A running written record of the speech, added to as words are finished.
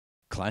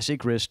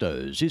Classic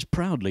Restos is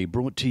proudly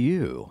brought to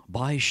you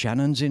by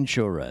Shannons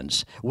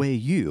Insurance, where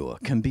you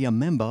can be a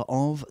member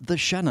of the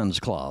Shannons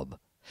Club.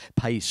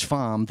 Pace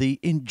Farm, the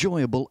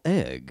enjoyable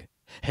egg.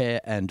 Hare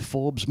and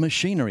Forbes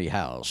Machinery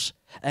House.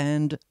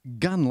 And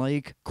Gun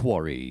Lake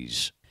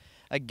Quarries.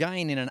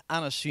 Again in an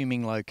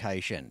unassuming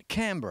location,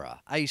 Canberra,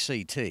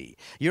 ACT,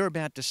 you're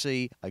about to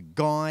see a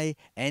guy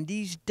and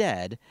his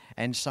dad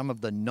and some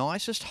of the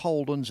nicest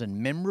Holdens and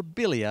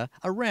memorabilia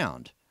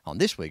around on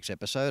this week's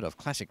episode of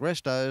Classic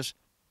Restos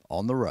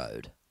on the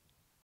Road.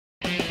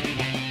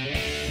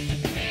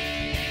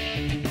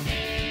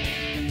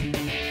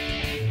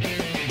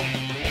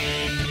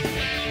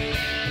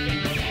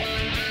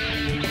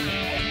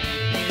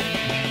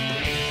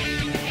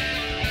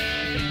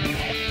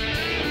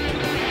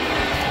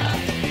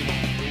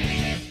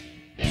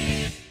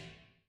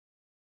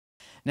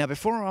 Now,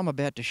 before I'm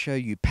about to show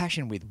you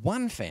passion with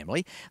one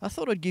family, I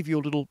thought I'd give you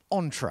a little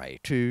entree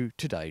to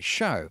today's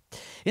show.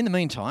 In the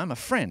meantime, a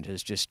friend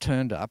has just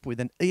turned up with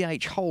an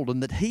EH Holden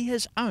that he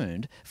has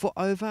owned for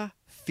over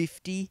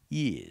 50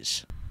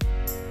 years.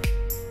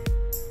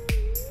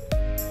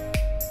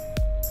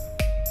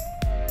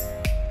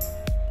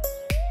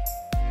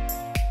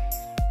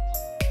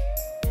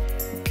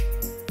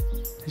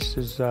 This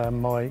is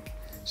my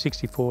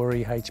 64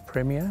 EH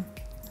Premier.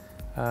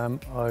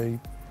 I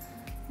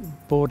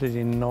bought it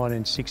in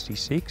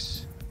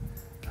 1966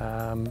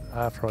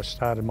 after I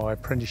started my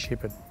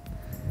apprenticeship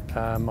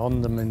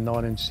on them in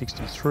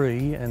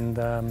 1963, and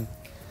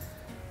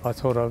I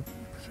thought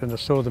when I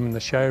saw them in the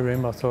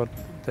showroom, I thought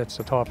that's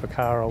the type of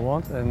car I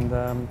want, and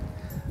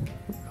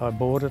I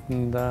bought it,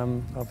 and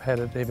I've had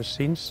it ever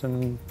since,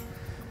 and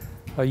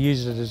I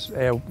used it as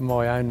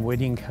my own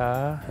wedding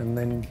car, and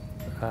then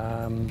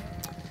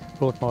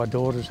brought my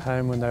daughters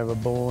home when they were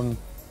born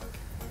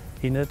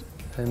in it,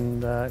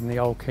 and in the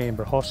old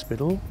Canberra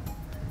hospital,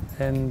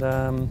 and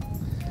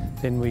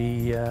then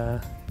we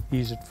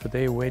use it for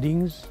their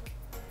weddings,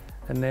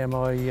 and now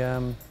my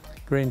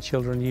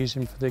grandchildren use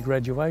them for their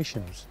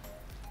graduations,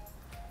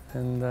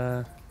 and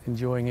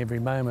enjoying every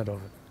moment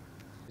of it.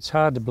 It's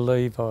hard to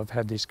believe I've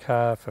had this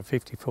car for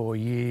 54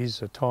 years.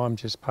 The time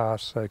just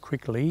passed so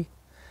quickly,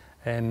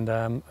 and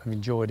I've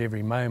enjoyed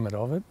every moment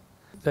of it.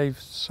 They've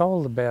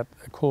sold about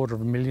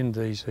 250,000 of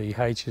these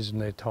EHs in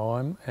their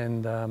time,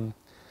 and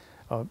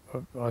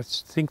I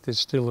think there's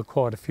still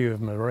quite a few of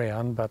them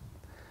around, but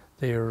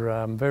they're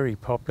a very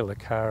popular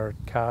car at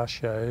car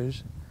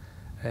shows,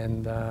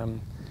 and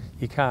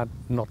you can't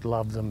not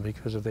love them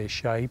because of their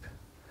shape,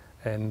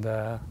 and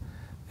they're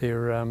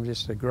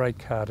just a great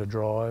car to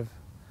drive,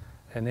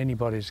 and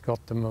anybody who's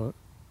got them,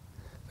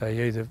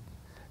 they either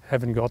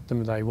haven't got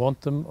them, they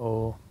want them,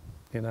 or,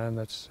 you know, and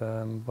that's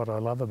what I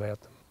love about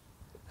them.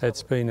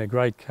 It's been a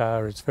great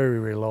car, it's very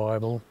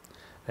reliable,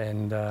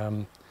 and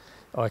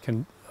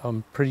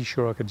I'm pretty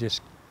sure I could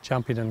just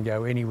jump in and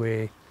go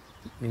anywhere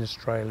in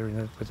Australia in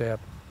it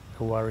without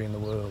a worry in the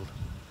world.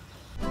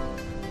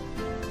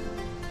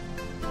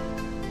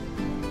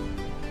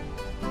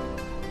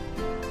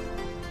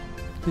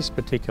 This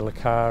particular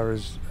car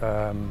is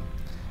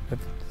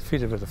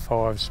fitted with a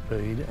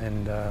 5-speed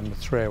and a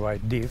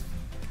 308 diff.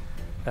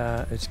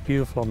 It's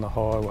beautiful on the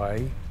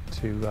highway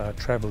to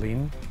travel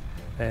in,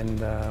 and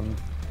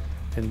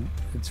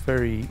it's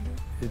very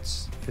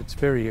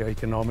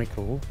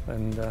economical,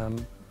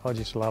 and I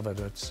just love it.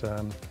 It's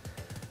a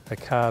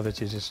car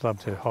that you just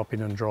love to hop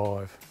in and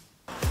drive.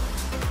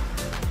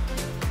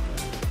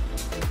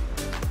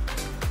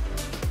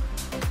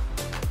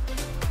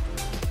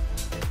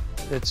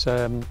 It's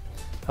a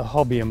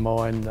hobby of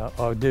mine.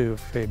 I do a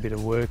fair bit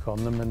of work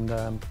on them, and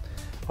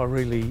I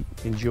really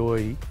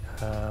enjoy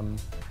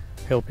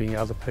helping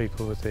other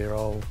people with their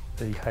old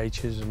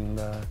EHs,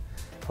 and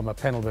I'm a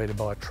panel beater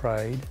by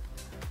trade,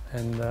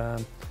 and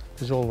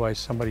there's always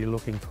somebody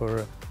looking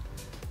to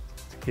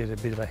get a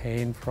bit of a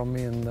hand from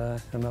me, and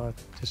I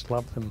just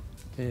love them,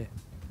 yeah.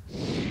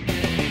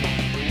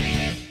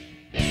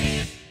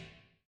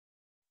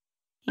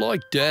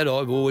 Like Dad,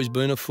 I've always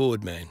been a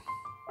Ford man.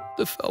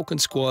 The Falcon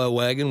Squire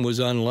wagon was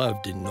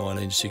unloved in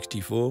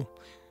 1964,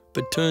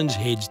 but turns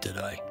heads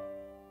today.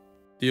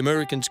 The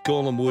Americans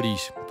call them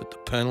woodies, but the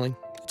panelling,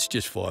 it's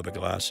just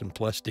fiberglass and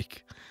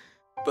plastic.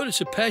 But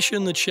it's a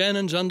passion that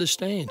Shannons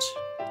understands,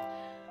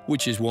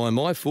 which is why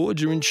my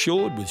Fords are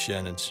insured with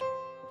Shannons.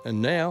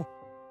 And now,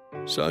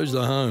 so's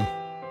the home.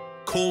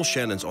 Call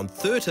Shannons on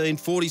 13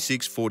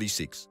 46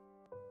 46.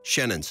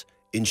 Shannons,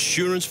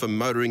 insurance for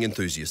motoring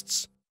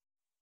enthusiasts.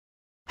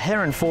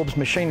 Hare and Forbes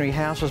Machinery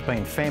House has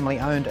been family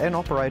owned and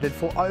operated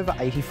for over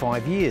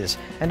 85 years,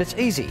 and it's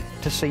easy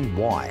to see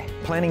why.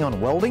 Planning on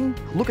welding?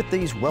 Look at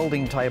these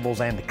welding tables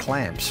and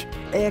clamps,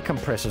 air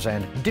compressors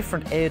and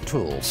different air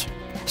tools,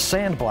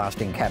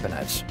 sandblasting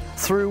cabinets,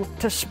 through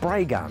to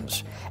spray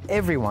guns.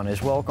 Everyone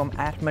is welcome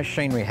at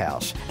Machinery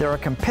House. There are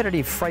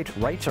competitive freight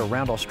rates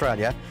around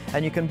Australia,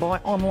 and you can buy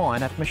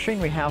online at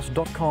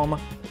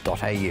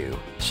machineryhouse.com.au.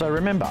 So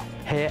remember,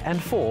 Hare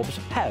and Forbes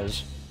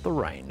has the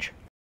range.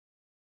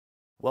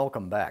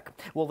 Welcome back.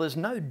 Well, there's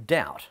no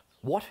doubt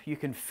What you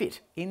can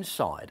fit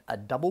inside a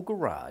double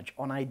garage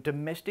on a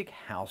domestic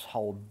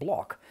household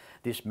block.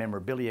 This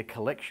memorabilia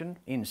collection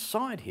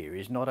inside here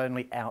is not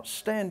only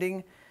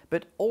outstanding,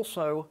 but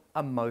also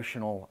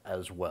emotional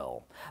as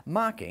well,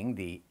 marking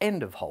the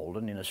end of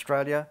Holden in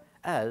Australia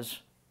as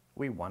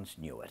we once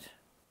knew it.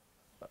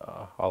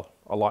 I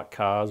like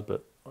cars,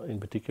 but in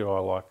particular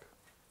I like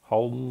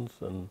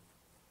Holdens and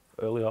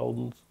early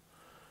Holdens.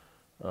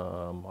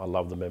 I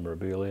love the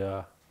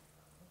memorabilia,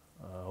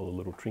 all the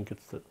little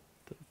trinkets that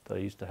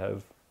they used to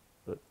have.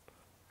 That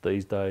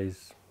these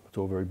days it's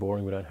all very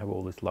boring. We don't have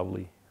all this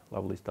lovely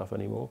stuff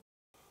anymore.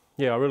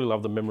 Yeah, I really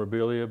love the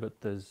memorabilia, but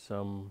there's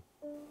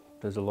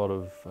a lot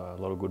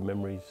of good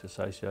memories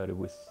associated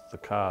with the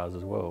cars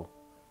as well.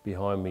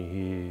 Behind me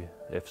here,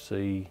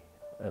 FC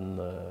and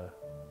the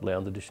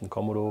Lowndes edition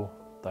Commodore,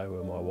 they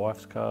were my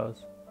wife's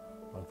cars.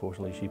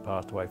 Unfortunately, she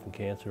passed away from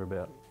cancer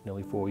about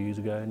nearly 4 years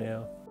ago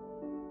now.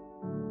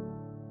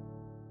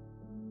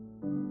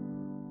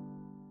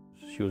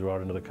 She was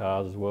right into the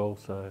cars as well,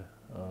 so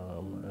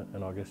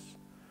and I guess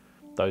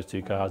those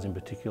two cars in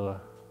particular,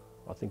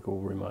 I think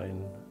will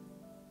remain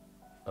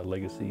a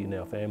legacy in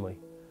our family.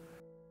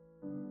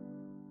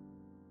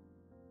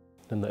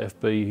 And the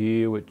FB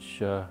here,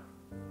 which a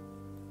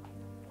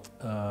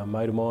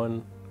mate of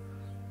mine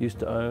used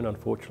to own.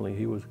 Unfortunately,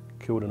 he was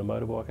killed in a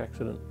motorbike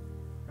accident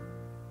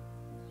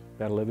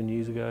about 11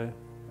 years ago.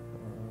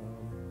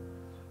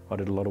 I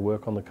did a lot of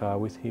work on the car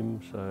with him,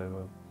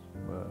 so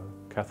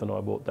Kath and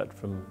I bought that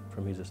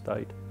from his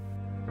estate.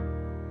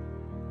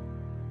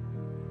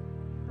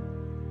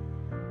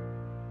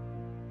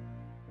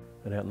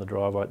 And out in the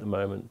driveway at the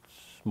moment,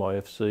 it's my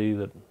FC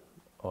that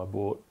I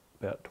bought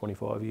about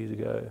 25 years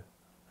ago,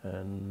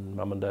 and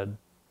Mum and Dad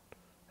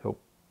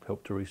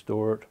helped to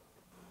restore it.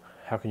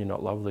 How can you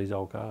not love these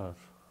old cars?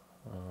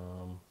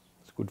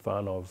 It's good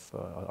fun.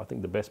 I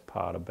think the best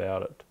part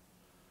about it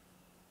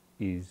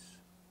is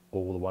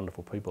all the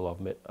wonderful people I've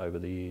met over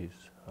the years.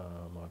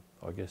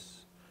 I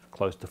guess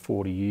close to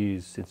 40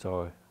 years since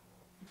I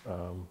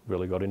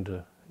really got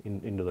into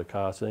the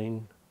car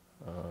scene.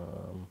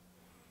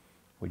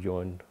 We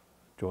joined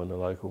the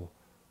local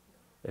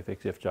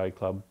FXFJ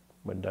club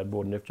when Dad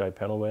bought an FJ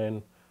panel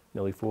van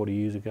nearly 40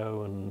 years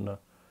ago, and it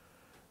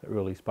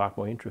really sparked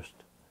my interest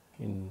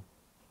in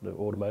the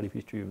automotive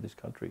history of this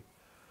country,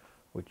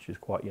 which is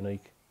quite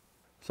unique.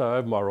 So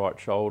over my right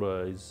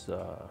shoulder is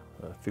a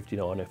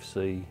 59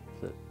 FC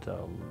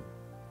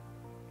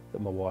that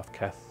my wife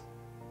Kath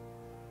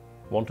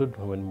wanted.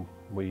 When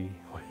we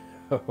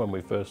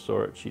first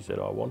saw it, she said,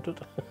 "I want it."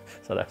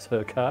 So that's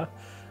her car.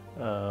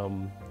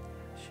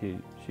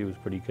 She was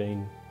pretty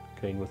keen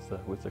with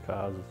the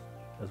cars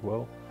as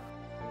well.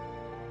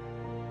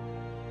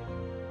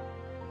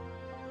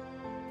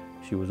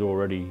 She was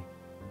already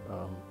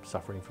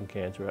suffering from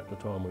cancer at the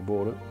time we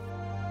bought it.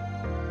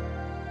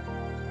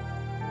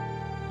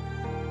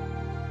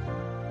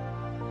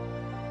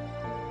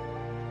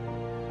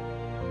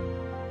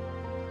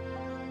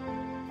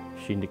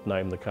 She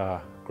nicknamed the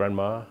car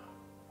Grandma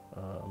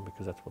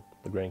because that's what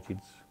the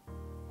grandkids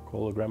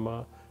call her,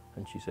 Grandma.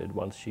 And she said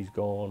once she's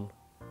gone,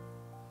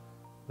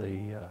 for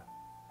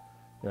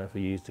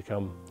years to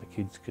come, the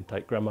kids could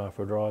take Grandma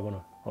for a drive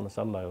on a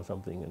Sunday or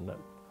something, and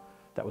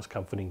that was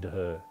comforting to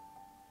her,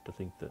 to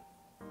think that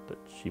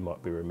she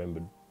might be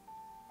remembered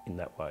in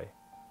that way.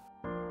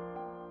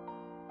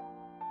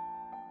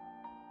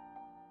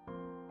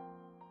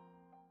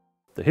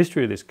 The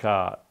history of this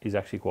car is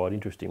actually quite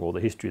interesting, or the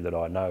history that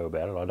I know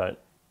about it.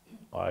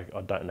 I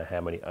don't know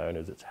how many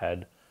owners it's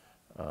had.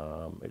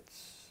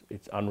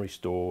 It's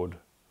unrestored.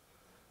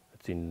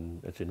 It's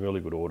in really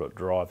good order. It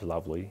drives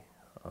lovely.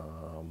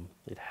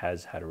 It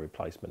has had a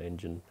replacement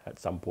engine at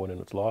some point in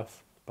its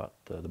life, but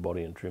the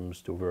body and trim is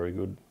still very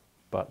good.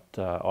 But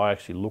I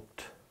actually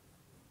looked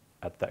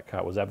at that car.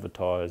 It was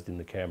advertised in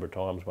the Canberra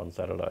Times one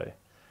Saturday,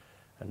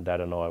 and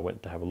Dad and I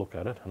went to have a look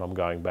at it, and I'm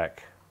going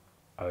back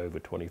over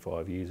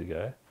 25 years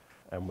ago,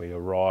 and we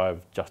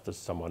arrived just as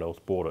someone else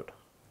bought it.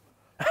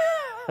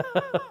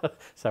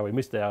 So we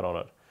missed out on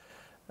it.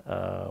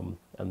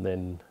 And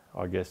then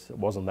I guess it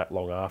wasn't that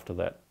long after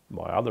that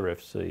my other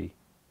FC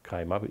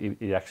came up.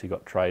 It actually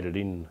got traded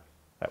in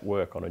at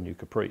work on a new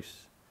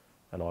Caprice,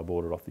 and I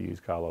bought it off the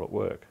used car lot at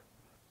work.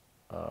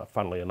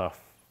 Funnily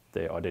enough,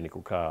 they're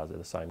identical cars, they're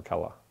the same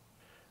colour.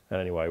 And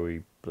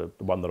anyway, the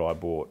one that I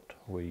bought,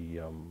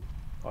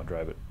 I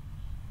drove it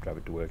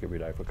to work every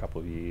day for a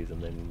couple of years,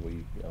 and then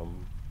we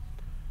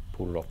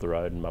pulled it off the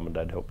road, and Mum and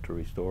Dad helped to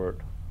restore it.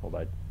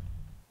 Although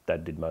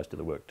Dad did most of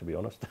the work, to be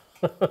honest.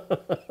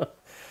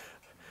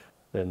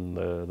 Then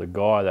the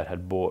guy that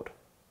had bought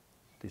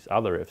this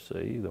other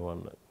FC, the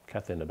one that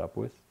Kath ended up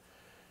with,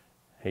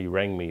 he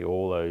rang me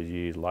all those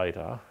years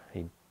later.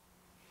 He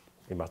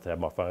must have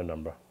my phone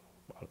number.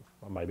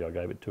 Maybe I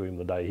gave it to him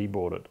the day he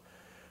bought it.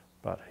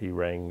 But he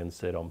rang and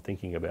said, "I'm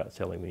thinking about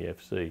selling the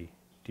FC.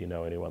 Do you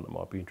know anyone that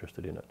might be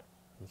interested in it?"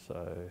 And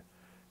so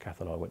Kath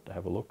and I went to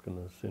have a look, and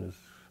as soon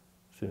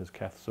as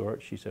Kath saw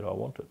it, she said, "I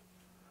want it."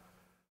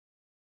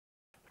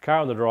 The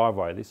car in the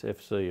driveway, this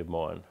FC of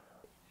mine,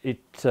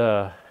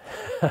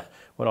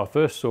 when When I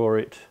first saw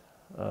it,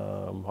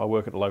 I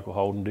work at a local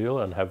Holden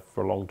dealer and have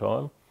for a long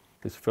time.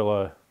 This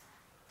fellow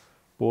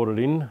bought it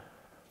in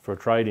for a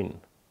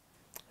trade-in.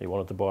 He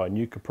wanted to buy a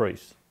new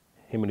Caprice.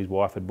 Him and his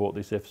wife had bought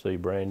this FC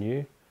brand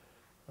new,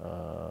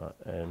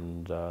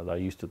 and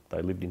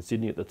they lived in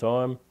Sydney at the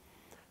time.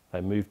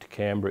 They moved to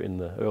Canberra in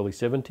the early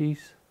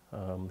 70s.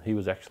 He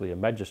was actually a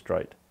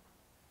magistrate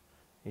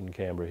in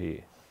Canberra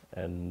here,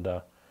 and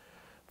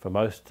for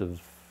most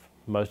of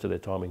their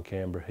time in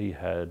Canberra, he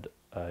had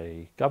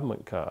a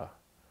government car,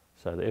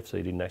 so the FC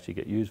didn't actually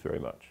get used very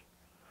much.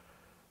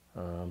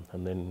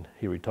 And then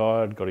he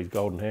retired, got his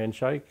golden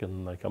handshake,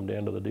 and they come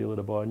down to the dealer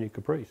to buy a new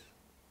Caprice.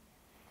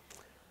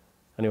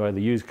 Anyway,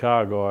 the used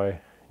car guy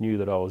knew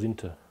that I was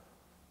into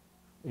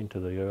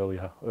the early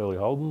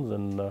Holdens,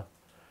 and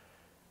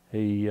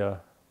he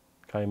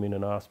came in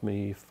and asked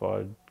me if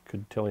I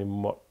could tell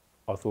him what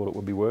I thought it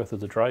would be worth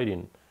as a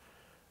trade-in.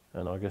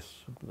 And I guess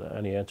the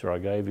only answer I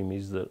gave him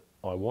is that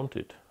I want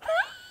it.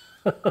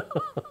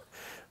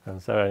 And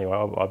so anyway,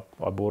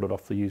 I bought it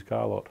off the used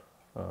car lot.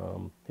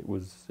 It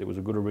was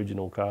a good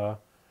original car,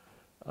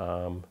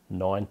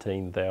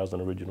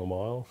 19,000 original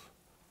miles.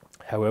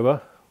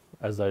 However,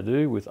 as they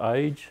do with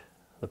age,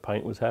 the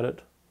paint was had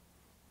it,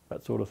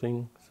 that sort of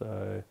thing.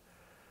 So,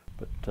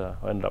 but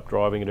I ended up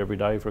driving it every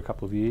day for a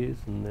couple of years,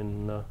 and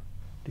then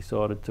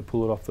decided to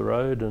pull it off the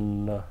road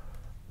and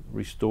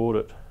restored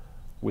it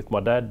with my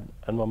dad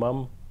and my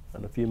mum,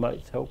 and a few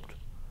mates helped.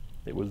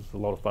 It was a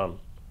lot of fun.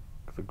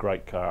 It's a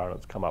great car and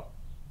it's come up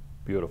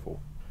beautiful.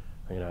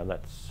 You know, and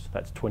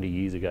that's 20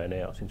 years ago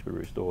now since we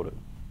restored it.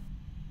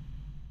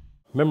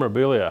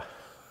 Memorabilia.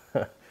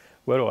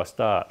 Where do I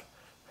start?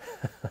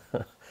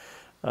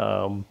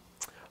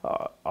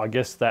 I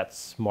guess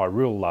that's my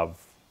real love,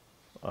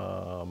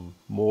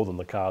 more than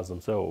the cars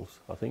themselves,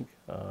 I think,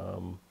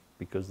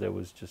 because there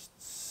was just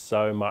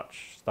so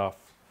much stuff,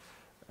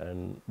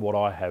 and what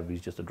I have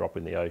is just a drop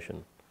in the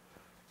ocean.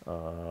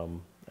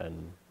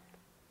 And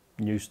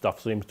new stuff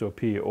seems to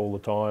appear all the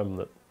time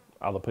that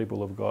other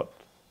people have got,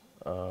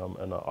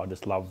 and I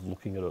just love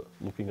looking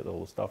at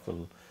all the stuff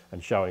and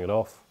showing it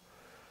off.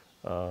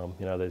 You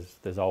know,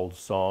 there's old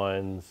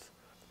signs,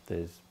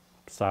 there's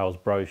sales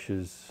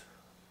brochures,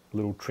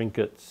 little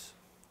trinkets,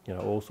 you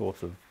know, all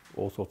sorts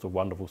of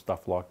wonderful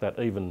stuff like that.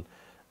 Even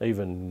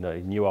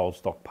new old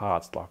stock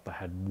parts, like they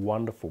had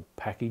wonderful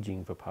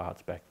packaging for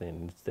parts back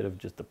then instead of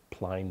just a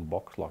plain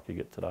box like you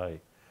get today.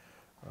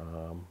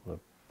 The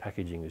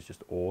packaging is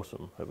just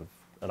awesome. It was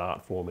an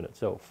art form in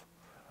itself.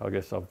 I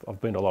guess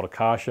I've been to a lot of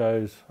car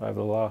shows over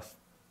the last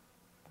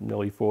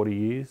nearly 40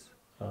 years.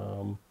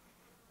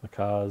 The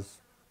cars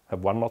have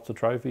won lots of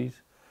trophies,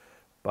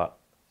 but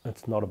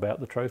it's not about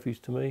the trophies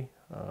to me.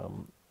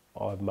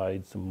 I've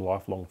made some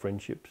lifelong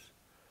friendships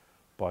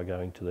by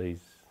going to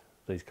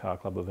these car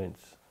club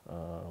events.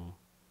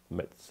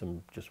 Met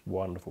some just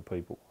wonderful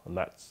people, and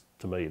that's,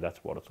 to me,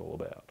 that's what it's all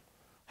about.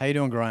 How you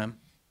doing, Graham?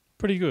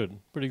 Pretty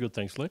good,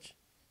 thanks, Fletch.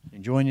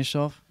 Enjoying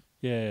yourself?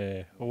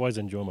 Yeah, always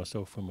enjoy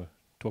myself when we're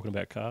talking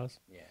about cars.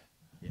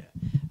 Yeah.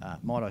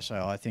 Might I say,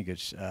 I think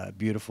it's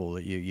beautiful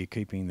that you're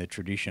keeping the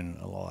tradition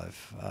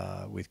alive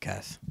with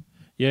Kath.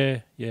 Yeah,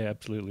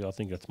 absolutely. I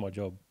think that's my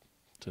job,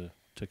 to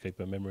keep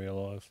her memory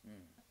alive.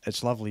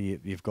 It's lovely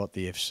you've got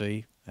the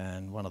FC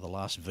and one of the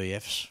last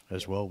VFs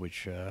as well,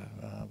 which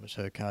was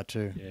her car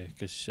too.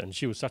 Yeah, and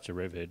she was such a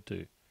rev head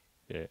too.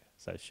 Yeah,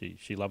 so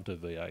she loved her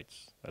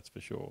V8s, that's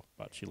for sure.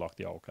 But she liked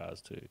the old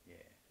cars too. Yeah.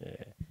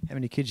 How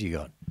many kids you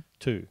got?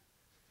 2.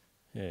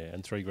 Yeah,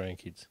 and 3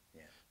 grandkids.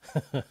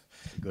 Yeah.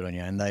 Good on you.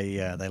 And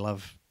they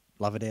love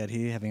it out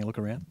here, having a look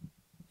around?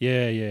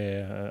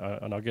 Yeah.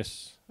 And I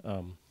guess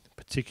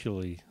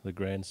particularly the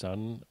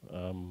grandson,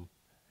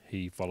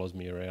 he follows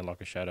me around like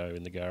a shadow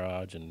in the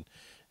garage, and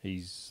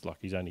he's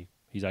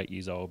 8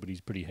 years old, but he's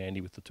pretty handy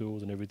with the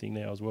tools and everything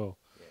now as well.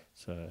 Yeah.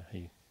 So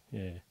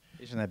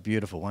Isn't that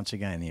beautiful? Once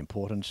again, the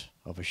importance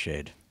of a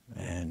shed.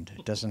 And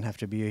it doesn't have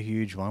to be a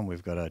huge one.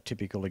 We've got a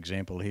typical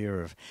example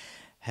here of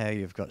how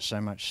you've got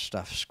so much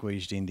stuff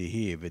squeezed into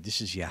here, but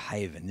this is your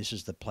haven. This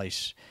is the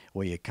place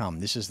where you come.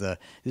 This is the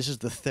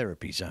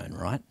therapy zone,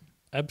 right?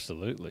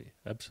 Absolutely.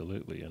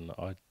 And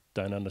I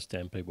don't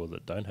understand people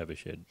that don't have a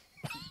shed.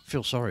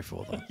 Feel sorry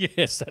for them.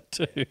 Yes, that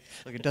too.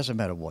 Look, it doesn't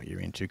matter what you're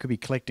into. It could be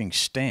collecting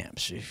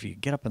stamps. If you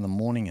get up in the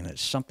morning and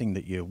it's something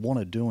that you want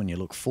to do and you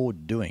look forward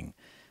to doing,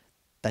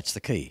 that's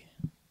the key.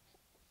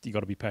 You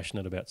got to be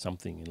passionate about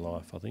something in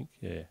life, I think.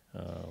 Yeah.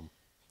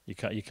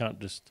 You can't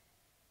just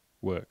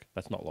work.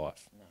 That's not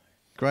life. No.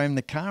 Graham,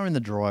 the car in the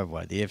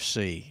driveway, the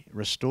FC,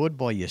 restored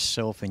by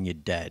yourself and your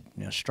dad.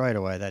 Now, straight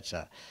away,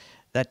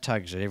 that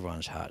tugs at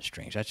everyone's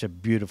heartstrings. That's a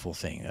beautiful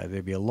thing.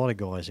 There'd be a lot of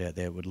guys out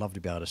there who would love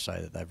to be able to say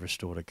that they've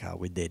restored a car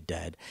with their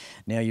dad.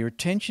 Now, your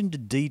attention to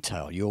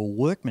detail, your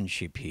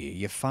workmanship here,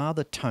 your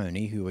father,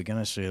 Tony, who we're going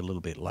to see a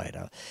little bit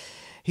later,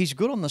 he's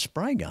good on the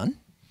spray gun.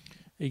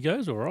 He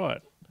goes all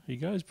right. He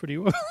goes pretty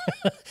well.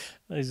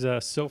 He's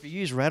If you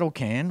use rattle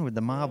can with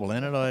the marble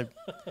in it,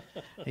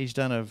 he's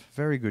done a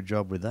very good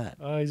job with that.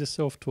 He's a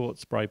self-taught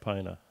spray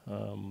painter,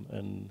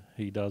 and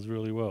he does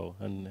really well,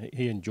 and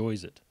he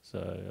enjoys it.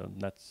 So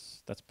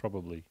that's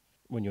probably,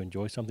 when you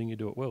enjoy something, you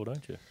do it well,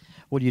 don't you?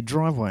 Well, your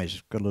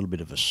driveway's got a little bit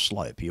of a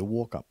slope. You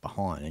walk up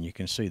behind and you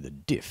can see the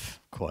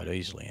diff quite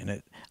easily, and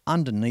it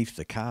underneath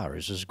the car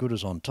is as good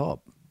as on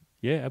top.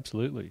 Yeah,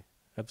 absolutely.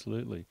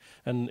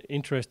 And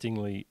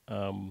interestingly,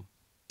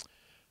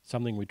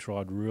 something we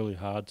tried really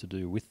hard to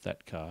do with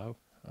that car,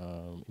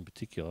 in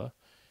particular,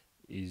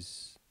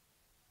 is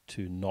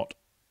to not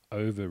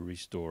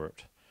over-restore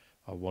it.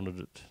 I wanted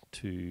it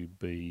to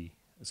be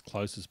as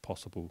close as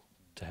possible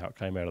to how it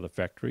came out of the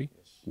factory,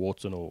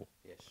 warts and all.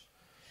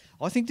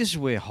 I think this is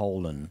where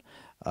Holden,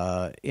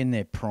 in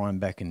their prime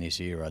back in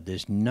this era,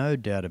 there's no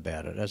doubt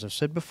about it. As I've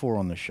said before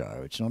on the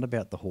show, it's not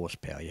about the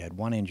horsepower. You had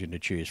one engine to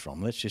choose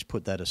from. Let's just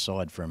put that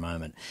aside for a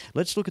moment.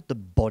 Let's look at the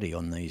body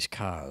on these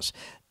cars.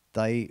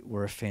 They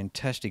were a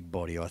fantastic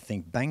body, I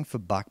think, bang for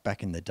buck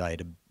back in the day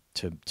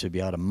to be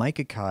able to make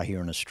a car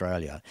here in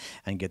Australia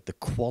and get the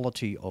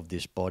quality of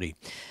this body.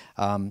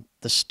 The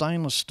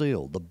stainless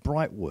steel, the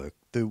bright work,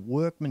 the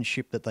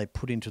workmanship that they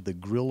put into the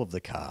grille of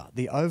the car,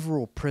 the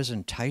overall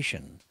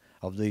presentation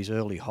of these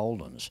early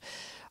Holdens.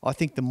 I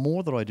think the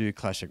more that I do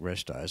classic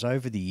restos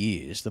over the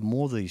years, the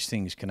more these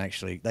things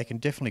they can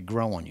definitely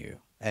grow on you.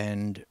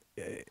 And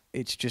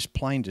it's just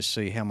plain to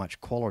see how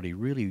much quality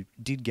really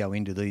did go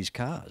into these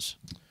cars.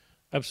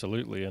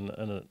 Absolutely, and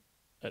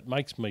it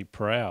makes me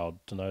proud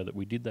to know that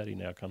we did that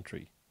in our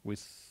country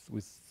with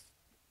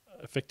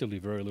effectively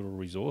very little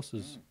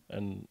resources,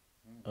 and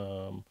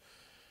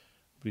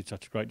we did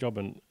such a great job.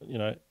 And you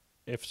know,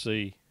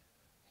 FC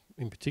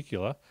in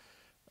particular,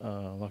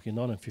 like in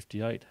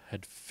 1958,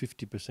 had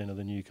 50% of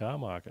the new car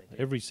market.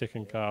 Every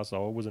second car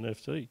sold was an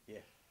FC. Yeah.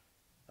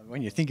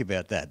 When you think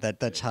about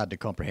that's hard to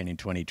comprehend in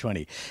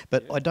 2020.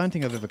 But I don't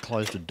think I've ever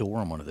closed a door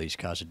on one of these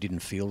cars that didn't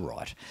feel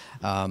right.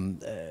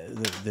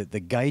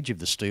 The gauge of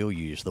the steel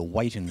used, the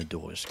weight in the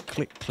doors,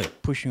 click,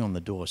 click, pushing on the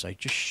doors,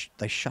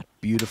 they shut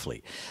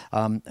beautifully.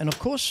 And of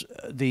course,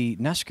 the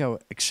NASCO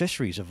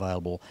accessories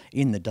available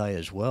in the day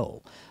as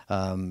well,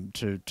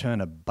 to turn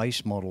a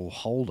base model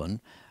Holden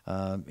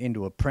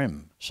into a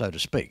Prem, so to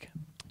speak.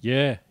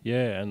 Yeah,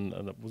 and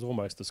it was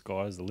almost the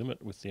sky's the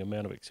limit with the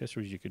amount of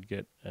accessories you could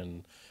get.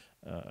 And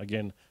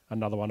again,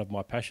 another one of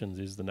my passions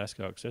is the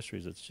NASCO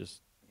accessories. It's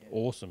just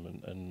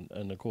awesome,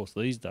 and of course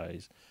these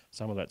days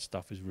some of that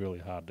stuff is really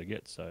hard to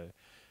get. So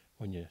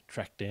when you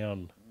track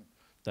down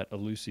that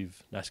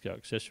elusive NASCO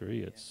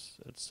accessory, it's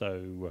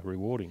so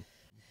rewarding.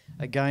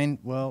 Again,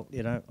 well,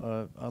 you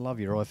know, I love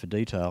your eye for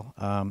detail.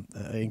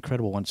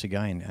 Incredible once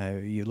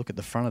again. You look at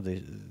the front of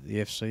the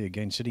FC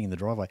again, sitting in the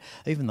driveway.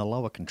 Even the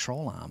lower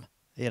control arm,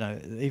 you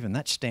know, even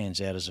that stands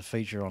out as a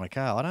feature on a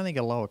car. I don't think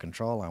a lower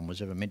control arm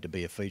was ever meant to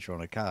be a feature on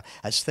a car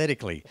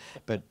aesthetically,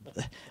 but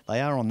they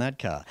are on that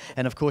car.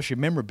 And of course, your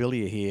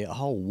memorabilia here, a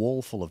whole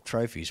wall full of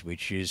trophies,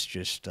 which is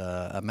just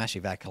a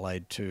massive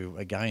accolade to,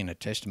 again, a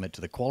testament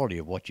to the quality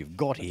of what you've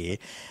got here.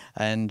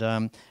 And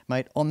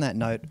mate, on that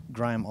note,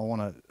 Graham, I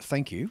want to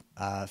thank you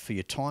for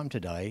your time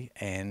today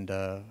and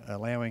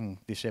allowing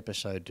this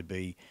episode to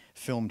be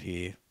filmed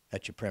here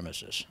at your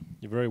premises.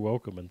 You're very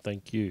welcome, and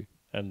thank you.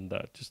 And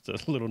just a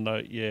little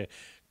note,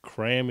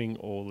 cramming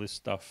all this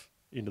stuff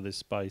into this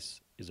space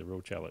is a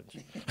real challenge.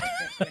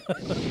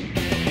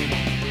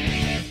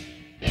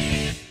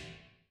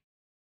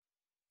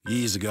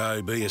 Years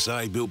ago,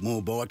 BSA built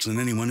more bikes than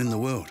anyone in the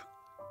world.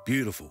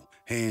 Beautiful,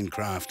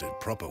 handcrafted,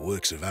 proper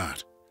works of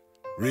art.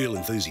 Real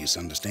enthusiasts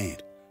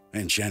understand.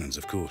 And Shannons,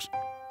 of course.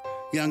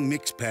 Young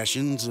mixed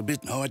passions, a bit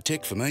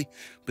high-tech for me,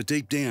 but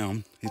deep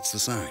down, it's the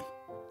same.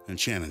 And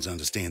Shannons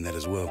understand that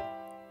as well.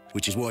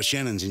 Which is why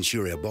Shannons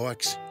insure our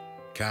bikes,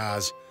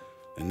 cars,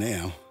 and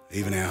now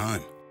even our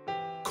home.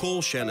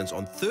 Call Shannons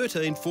on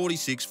 13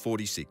 46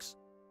 46.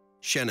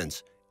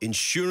 Shannons,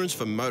 insurance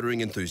for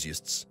motoring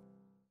enthusiasts.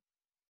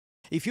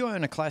 If you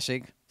own a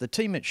classic, the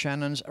team at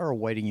Shannons are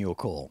awaiting your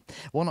call.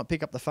 Why not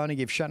pick up the phone and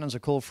give Shannons a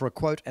call for a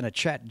quote and a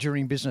chat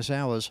during business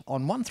hours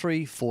on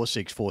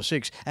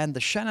 134646, and the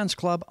Shannons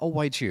Club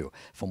awaits you.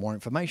 For more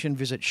information,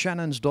 visit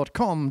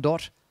shannons.com.au.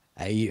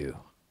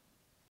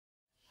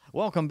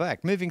 Welcome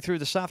back. Moving through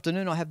this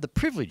afternoon, I have the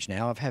privilege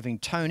now of having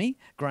Tony,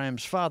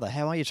 Graham's father.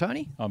 How are you,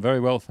 Tony? I'm very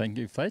well, thank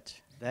you,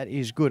 Fletch. That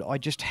is good. I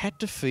just had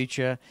to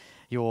feature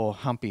your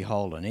Humpy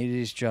Holden. It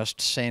is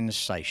just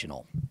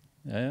sensational.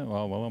 Yeah,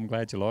 well, I'm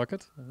glad you like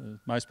it.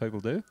 Most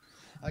people do.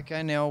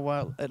 Okay,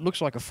 now it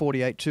looks like a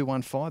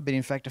 48-215, but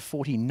in fact a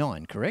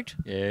 49, correct?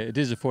 Yeah, it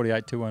is a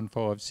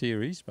 48-215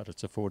 series, but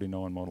it's a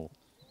 49 model.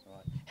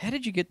 Right. How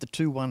did you get the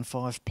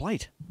 215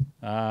 plate?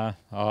 A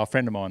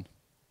friend of mine.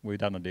 We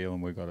done a deal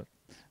and we got it.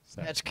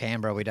 So. That's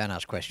Canberra. We don't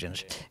ask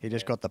questions. You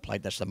just got the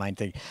plate. That's the main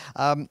thing.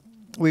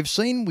 We've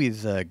seen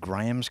with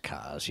Graham's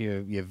cars,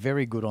 you're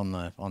very good on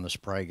the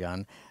spray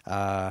gun.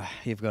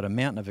 You've got a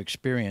mountain of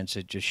experience.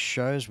 It just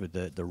shows with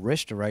the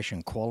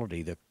restoration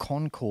quality, the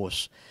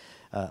concourse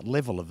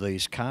level of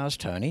these cars,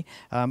 Tony.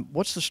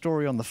 What's the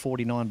story on the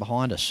 49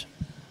 behind us?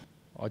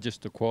 I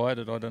just acquired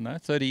it, I don't know,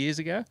 30 years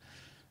ago.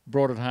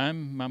 Brought it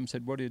home. Mum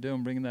said, "What are you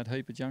doing bringing that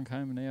heap of junk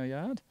home in our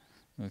yard?"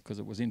 Because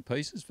it was in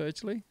pieces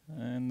virtually.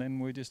 And then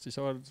we just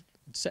decided,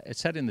 it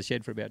sat in the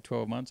shed for about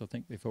 12 months, I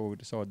think, before we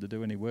decided to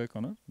do any work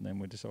on it. And then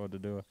we decided to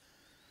do a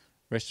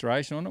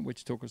restoration on it,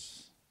 which took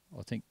us,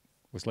 I think,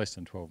 was less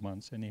than 12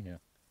 months anyhow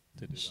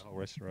to do the whole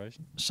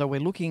restoration. So we're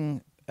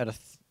looking at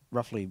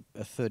roughly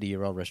a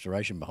 30-year-old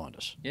restoration behind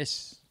us.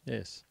 Yes,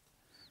 yes.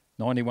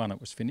 91 it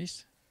was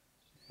finished.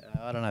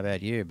 I don't know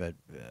about you, but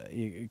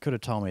you could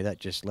have told me that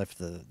just left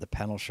the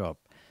panel shop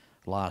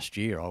last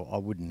year. I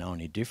wouldn't know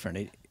any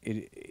different.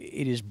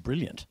 It is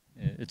brilliant.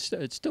 Yeah,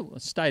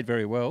 it stayed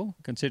very well,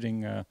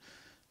 considering it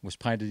was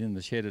painted in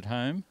the shed at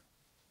home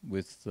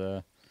with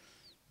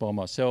by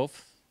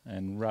myself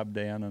and rubbed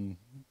down and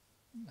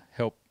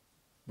helped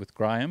with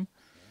Graham.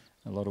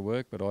 A lot of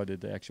work, but I did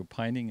the actual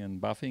painting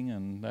and buffing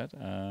and that.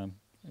 I'm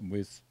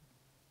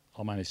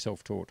only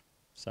self-taught,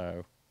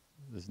 so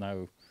there's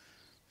no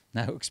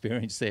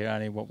experience there,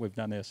 only what we've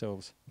done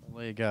ourselves. Well,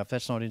 there you go. If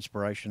that's not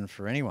inspiration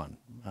for anyone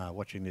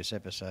watching this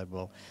episode,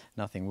 well,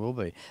 nothing will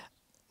be.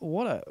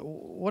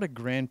 What a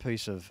grand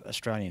piece of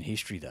Australian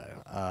history,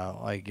 though.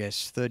 I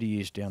guess 30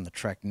 years down the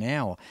track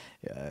now,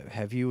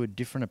 have you a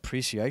different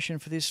appreciation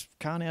for this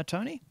car now,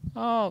 Tony?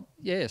 Oh,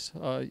 yes.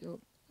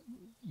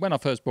 When I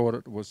first bought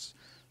it, was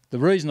the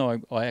reason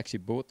I actually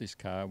bought this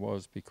car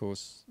was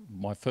because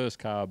my first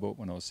car I bought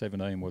when I was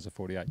 17 was a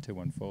 48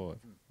 215,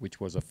 which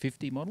was a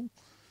 50 model,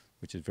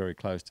 which is very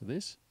close to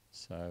this.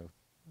 So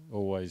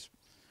always,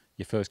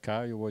 your first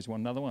car, you always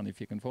want another one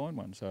if you can find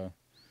one. So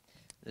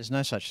there's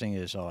no such thing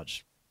as,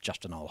 it's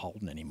just an old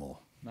Holden anymore.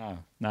 No,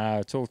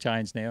 it's all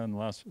changed now,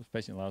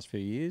 especially in the last few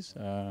years.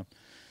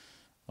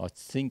 I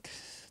think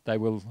they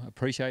will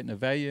appreciate the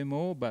value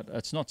more, but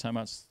it's not so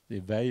much the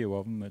value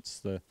of them, it's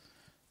the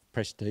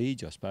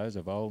prestige, I suppose,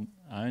 of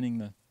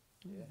owning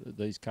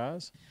these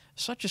cars.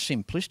 Such a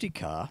simplistic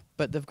car,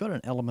 but they've got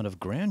an element of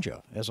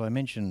grandeur. As I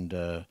mentioned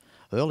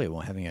earlier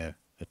while having a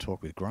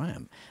talk with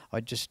Graham,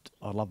 I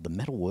love the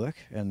metalwork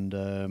and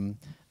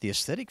the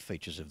aesthetic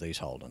features of these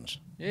Holdens.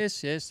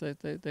 Yes,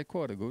 they're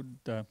quite a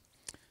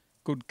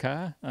good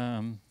car.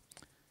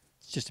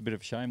 It's just a bit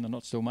of a shame they're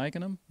not still making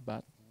them,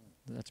 but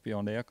that's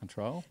beyond our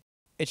control.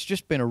 It's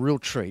just been a real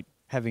treat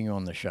having you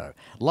on the show.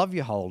 Love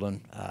your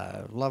Holden.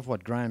 Love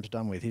what Graham's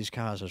done with his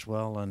cars as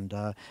well, and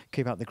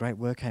keep up the great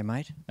work, hey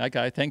mate.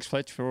 Okay, thanks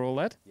Fletch for all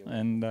that,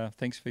 and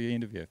thanks for your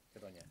interview.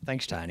 Good on you.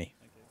 Thanks, Tony.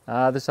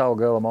 This old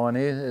girl of mine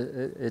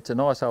here, it's a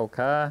nice old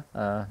car.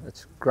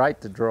 It's great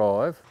to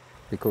drive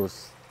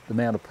because the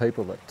amount of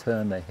people that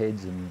turn their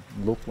heads and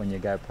look when you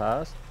go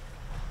past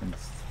and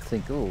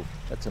think, oh,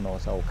 that's a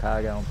nice old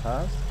car going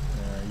past.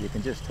 You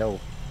can just tell,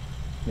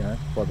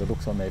 by the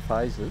looks on their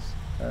faces.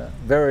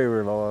 Very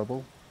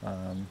reliable.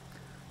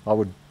 I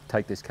would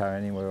take this car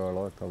anywhere I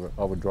liked.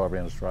 I would drive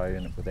around Australia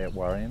in it without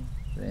worrying.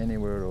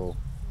 Anywhere at all.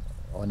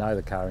 I know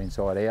the car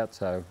inside out,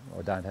 so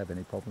I don't have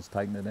any problems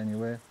taking it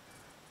anywhere.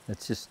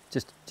 It's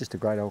just a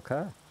great old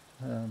car.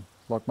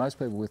 Like most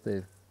people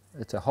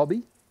it's a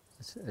hobby.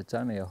 It's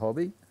only a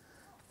hobby,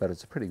 but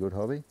it's a pretty good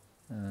hobby.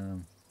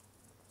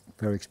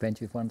 Very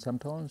expensive one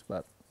sometimes,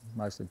 but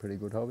mostly pretty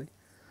good hobby.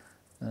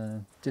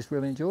 Just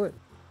really enjoy it.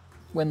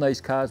 When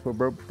these cars were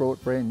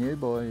brought brand new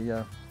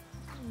by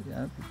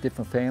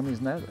different families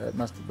and that,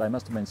 they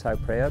must have been so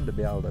proud to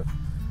be able to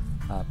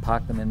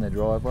park them in their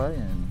driveway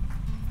and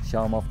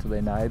show them off to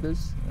their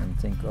neighbours and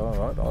think, all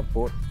right, I've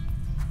bought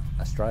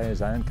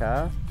Australia's own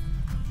car,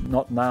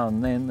 not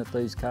knowing then that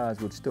these cars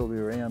would still be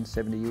around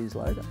 70 years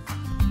later.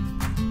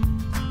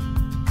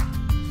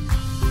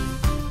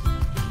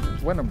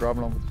 When I'm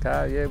driving along with the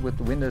car, with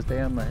the windows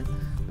down,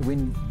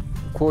 the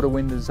quarter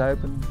windows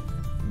open,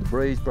 the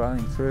breeze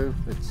blowing through,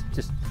 it's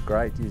just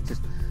great.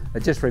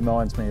 It just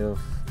reminds me of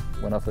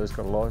when I first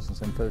got a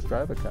licence and first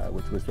drove a car,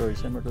 which was very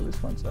similar to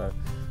this one, so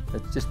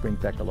it just brings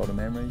back a lot of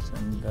memories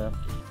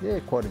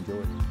and quite enjoy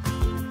it.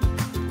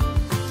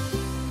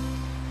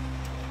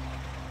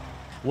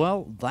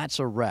 Well, that's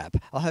a wrap.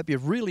 I hope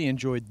you've really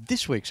enjoyed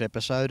this week's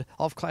episode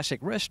of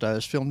Classic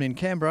Restos, filmed in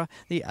Canberra,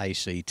 the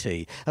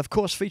ACT. Of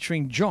course,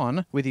 featuring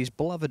John with his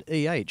beloved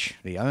EH,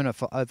 the owner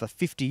for over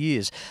 50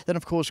 years. Then,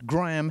 of course,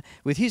 Graham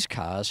with his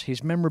cars,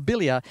 his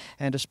memorabilia,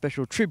 and a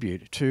special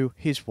tribute to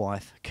his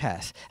wife,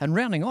 Kath. And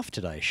rounding off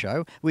today's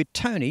show with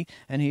Tony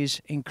and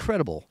his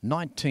incredible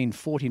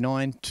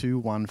 1949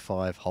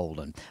 215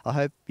 Holden. I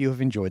hope you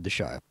have enjoyed the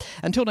show.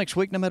 Until next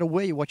week, no matter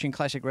where you're watching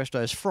Classic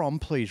Restos from,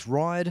 please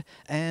ride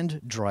and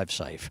drive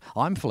safe.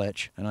 I'm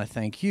Fletch, and I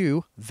thank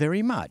you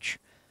very much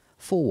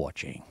for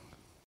watching.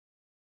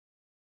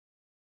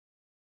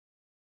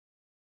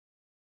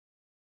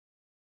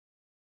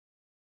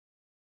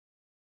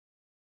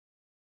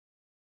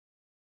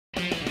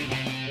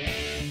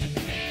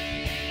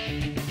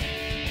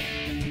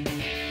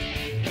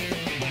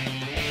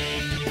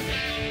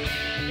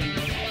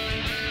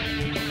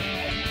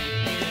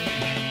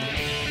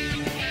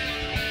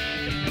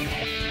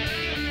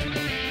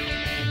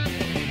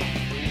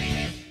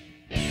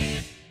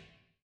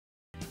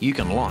 You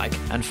can like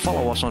and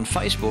follow us on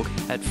Facebook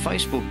at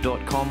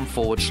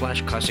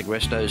facebook.com/Classic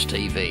Restos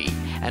TV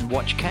and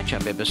watch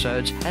catch-up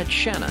episodes at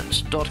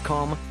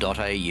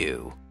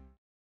shannons.com.au.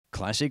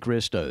 Classic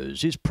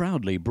Restos is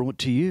proudly brought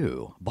to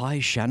you by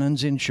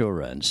Shannons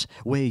Insurance,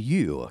 where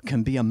you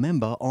can be a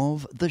member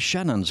of the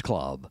Shannons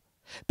Club.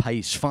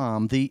 Pace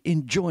Farm, the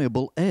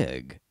enjoyable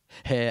egg.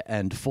 Hare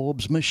and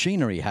Forbes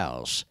Machinery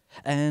House.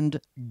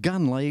 And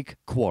Gun Lake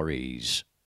Quarries.